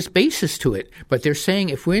religious basis to it. But they're saying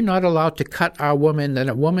if we're not allowed to cut our woman, then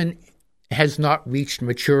a woman has not reached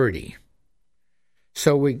maturity.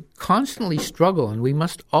 So we constantly struggle, and we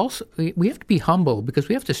must also we have to be humble because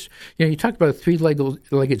we have to. You talked about a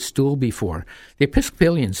three-legged stool before. The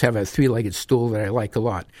Episcopalians have a three-legged stool that I like a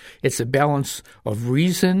lot. It's a balance of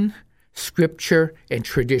reason, Scripture, and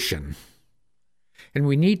tradition. And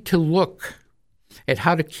we need to look at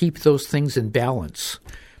how to keep those things in balance,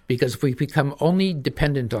 because if we become only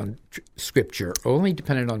dependent on Scripture, only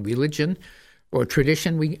dependent on religion or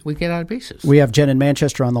tradition, we get out of basis. We have Jen in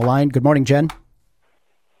Manchester on the line. Good morning, Jen.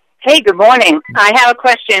 Hey, good morning. I have a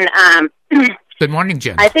question. Good morning,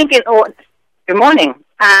 Jen. I think good morning.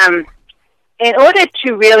 In order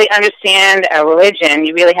to really understand a religion,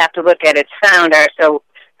 you really have to look at its founder. So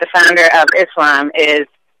the founder of Islam is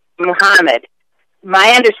Muhammad.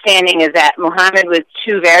 My understanding is that Muhammad was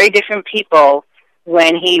two very different people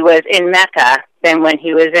when he was in Mecca than when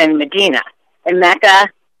he was in Medina. In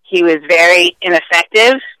Mecca, he was very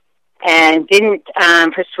ineffective and didn't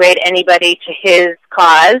persuade anybody to his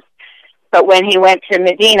cause. But when he went to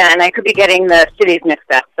Medina, and I could be getting the cities mixed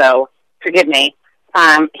up, so forgive me,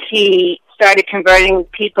 he started converting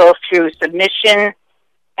people through submission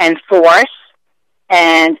and force,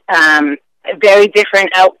 and a very different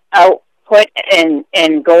output and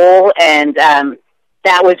goal, and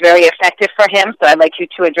that was very effective for him, so I'd like you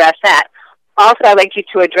to address that. Also, I'd like you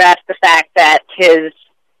to address the fact that his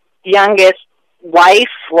youngest wife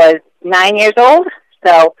was 9 years old,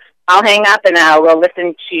 so I'll hang up and I will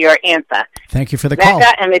listen to your answer. Thank you for the call.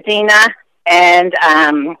 Mecca and Medina and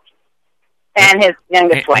his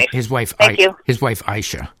youngest wife. His wife. Thank you. His wife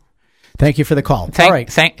Aisha. Thank you for the call. All right.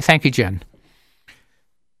 Thank you, Jen.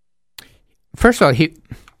 First of all,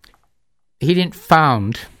 didn't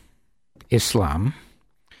found Islam.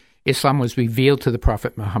 Islam was revealed to the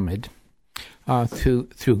Prophet Muhammad through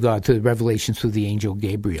God, through the revelations through the angel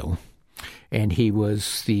Gabriel. And he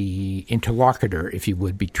was the interlocutor, if you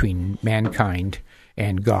would, between mankind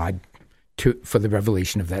and God for the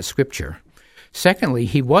revelation of that scripture. Secondly,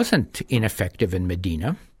 he wasn't ineffective in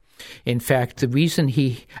Medina. In fact, the reason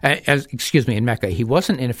in Mecca, he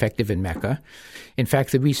wasn't ineffective in Mecca. In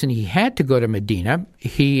fact, the reason he had to go to Medina,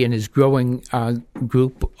 he and his growing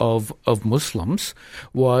group of Muslims,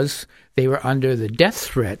 was they were under the death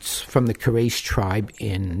threats from the Quraysh tribe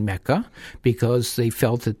in Mecca because they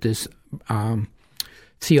felt that this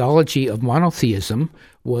theology of monotheism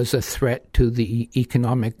was a threat to the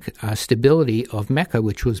economic stability of Mecca,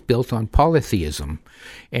 which was built on polytheism.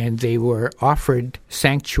 And they were offered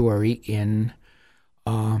sanctuary in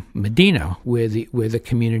Medina, where the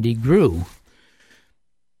community grew.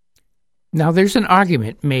 Now, there's an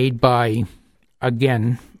argument made by,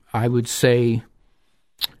 again, I would say,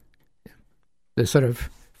 the sort of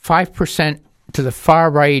 5% to the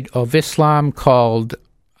far right of Islam called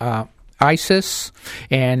ISIS,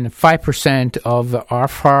 and 5% of our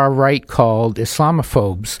far right called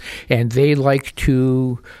Islamophobes. And they like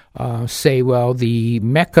to say, well, the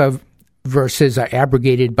Mecca verses are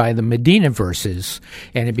abrogated by the Medina verses,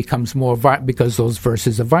 and it becomes more because those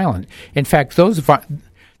verses are violent. In fact, the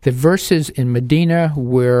verses in Medina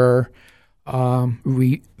were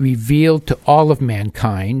revealed to all of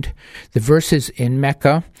mankind. The verses in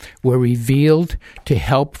Mecca were revealed to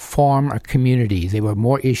help form a community. They were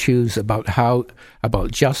more issues about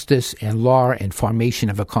justice and law and formation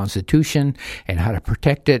of a constitution and how to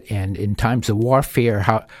protect it. And in times of warfare,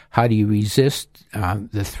 how do you resist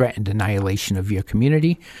the threat and annihilation of your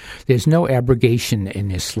community? There's no abrogation in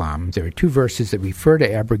Islam. There are two verses that refer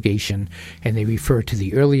to abrogation, and they refer to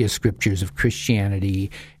the earlier scriptures of Christianity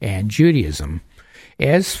and Judaism.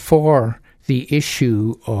 As for the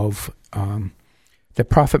issue of the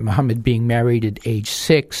Prophet Muhammad being married at age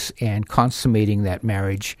 6 and consummating that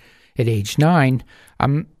marriage at age 9,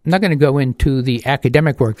 I'm not going to go into the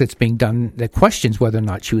academic work that's being done that questions whether or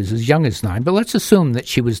not she was as young as 9, but let's assume that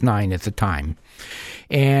she was 9 at the time.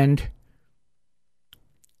 And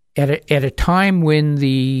at a time when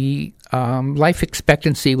the life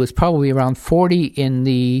expectancy was probably around 40 in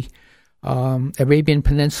the Arabian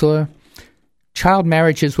Peninsula, child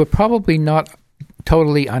marriages were probably not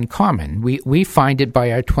totally uncommon. We find it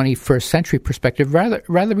by our 21st century perspective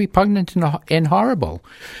rather repugnant and horrible.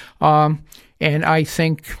 And I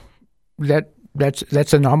think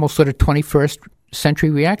that's a normal sort of 21st century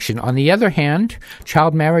reaction. On the other hand,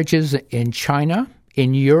 child marriages in China,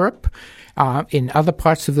 in Europe, in other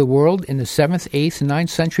parts of the world in the 7th, 8th, and 9th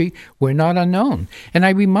century were not unknown. And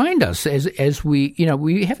I remind us as we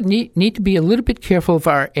need to be a little bit careful of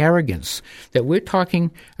our arrogance, that we're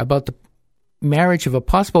talking about the marriage of a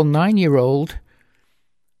possible 9-year-old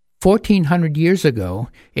 1,400 years ago,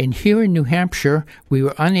 and here in New Hampshire, we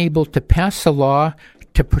were unable to pass a law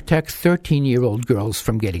to protect 13-year-old girls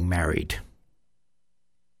from getting married.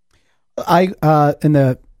 In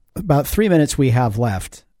the about 3 minutes we have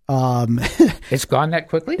left, it's gone that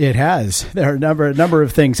quickly? It has. There are a number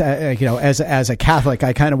of things. As a Catholic,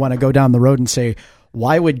 I kind of want to go down the road and say,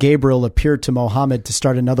 why would Gabriel appear to Mohammed to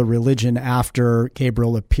start another religion after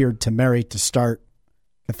Gabriel appeared to Mary to start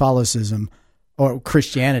Catholicism or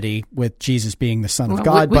Christianity, with Jesus being the Son of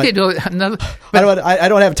God? We could do another. I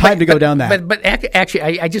don't have time to go down that. But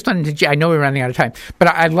actually, I just wanted to. I know we're running out of time, but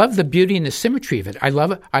I love the beauty and the symmetry of it. I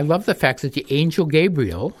love the fact that the angel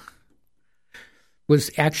Gabriel was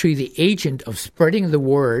actually the agent of spreading the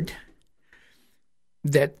word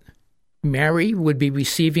that Mary would be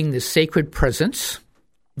receiving the sacred presence,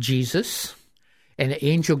 Jesus, and the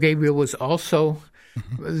angel Gabriel was also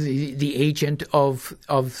the agent of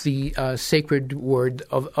the sacred word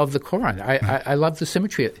of the Quran. I love the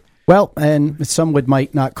symmetry. Well, and some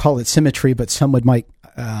might not call it symmetry, but some might.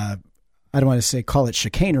 I don't want to say call it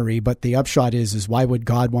chicanery, but the upshot is why would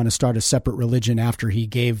God want to start a separate religion after He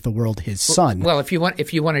gave the world His Son? Well, if you want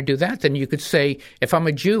to do that, then you could say, if I'm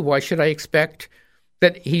a Jew, why should I expect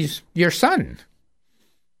that He's your son?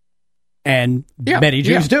 And many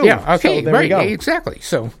Jews do. Yeah. Okay. So there right. we go. Exactly.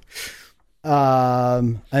 So.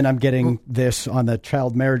 And I'm getting this on the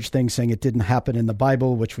child marriage thing, saying it didn't happen in the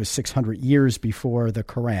Bible, which was 600 years before the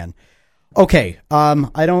Quran. Okay.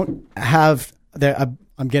 I don't have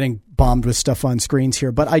I'm getting bombed with stuff on screens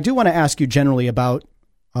here, but I do want to ask you generally about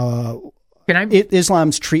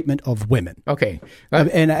Islam's treatment of women. Okay.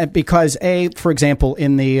 And because for example,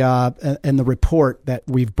 in the report that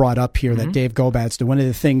we've brought up here, that Dave Gobats did, one of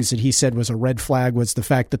the things that he said was a red flag was the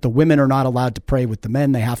fact that the women are not allowed to pray with the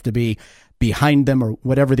men. They have to be behind them or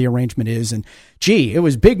whatever the arrangement is. And gee, it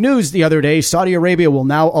was big news the other day. Saudi Arabia will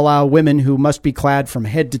now allow women who must be clad from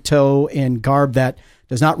head to toe in garb that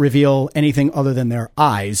does not reveal anything other than their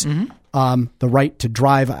eyes, the right to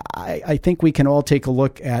drive. I think we can all take a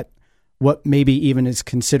look at what maybe even is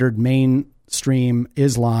considered mainstream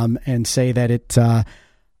Islam and say that it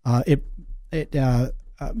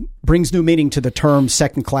brings new meaning to the term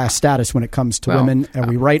second-class status when it comes to women. Are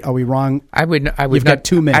we right? Are we wrong? I would You've got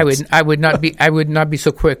 2 minutes. I would not be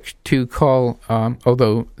so quick to call,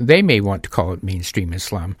 although they may want to call it mainstream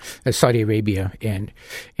Islam, Saudi Arabia and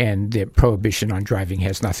the prohibition on driving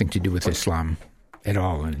has nothing to do with Islam at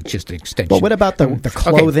all, and it's just an extension. But what about the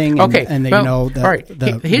clothing and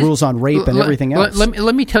the rules on rape and everything else?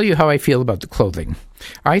 Let me tell you how I feel about the clothing.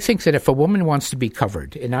 I think that if a woman wants to be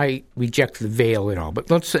covered, and I reject the veil at all,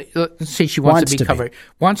 but let's say she wants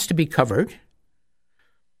to be covered,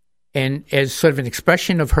 and as sort of an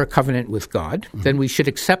expression of her covenant with God, then we should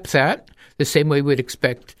accept that the same way we'd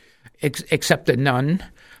accept a nun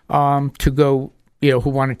to go, who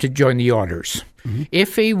wanted to join the orders.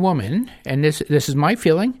 If a woman, and this is my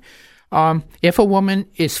feeling, if a woman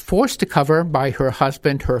is forced to cover by her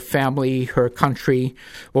husband, her family, her country,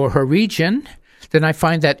 or her region, then I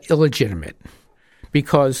find that illegitimate.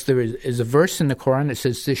 Because there is a verse in the Quran that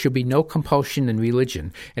says there should be no compulsion in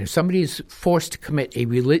religion. And if somebody is forced to commit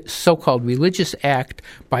a so-called religious act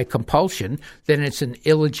by compulsion, then it's an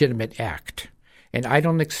illegitimate act. And I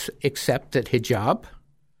don't accept that hijab,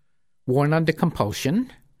 worn under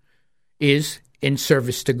compulsion, is in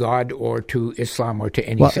service to God or to Islam or to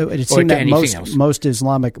anything, it seems that else.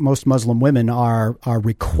 Most Muslim women are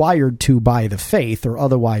required to by the faith or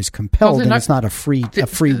otherwise compelled, and it's not a free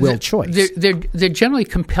will choice. They're generally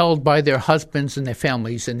compelled by their husbands and their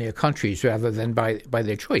families and their countries rather than by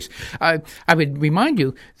their choice. I would remind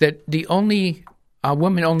you that the only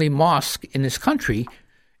women-only mosque in this country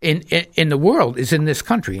in the world is in this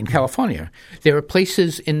country, in California. There are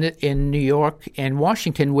places in New York and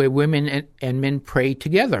Washington where women and men pray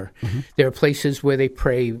together. There are places where they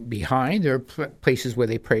pray behind. There are places where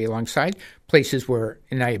they pray alongside. Places where,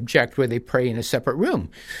 and I object, where they pray in a separate room.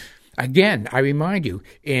 Again, I remind you,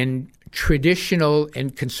 in traditional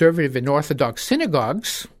and conservative and Orthodox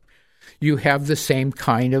synagogues, you have the same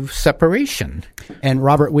kind of separation. And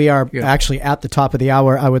Robert, we are actually at the top of the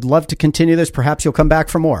hour. I would love to continue this. Perhaps you'll come back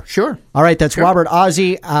for more. Sure. All right, that's Robert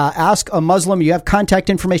Ozzie. Ask a Muslim. You have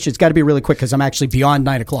contact information. It's got to be really quick because I'm actually beyond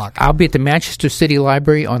 9 o'clock. I'll be at the Manchester City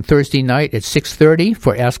Library on Thursday night at 6:30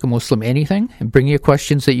 for Ask a Muslim Anything. And bring your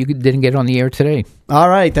questions that you didn't get on the air today. All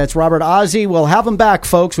right, that's Robert Ozzie. We'll have him back,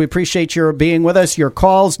 folks. We appreciate your being with us. Your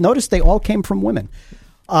calls. Notice they all came from women.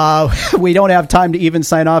 We don't have time to even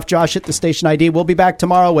sign off. Josh, hit the station ID. We'll be back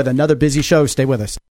tomorrow with another busy show. Stay with us.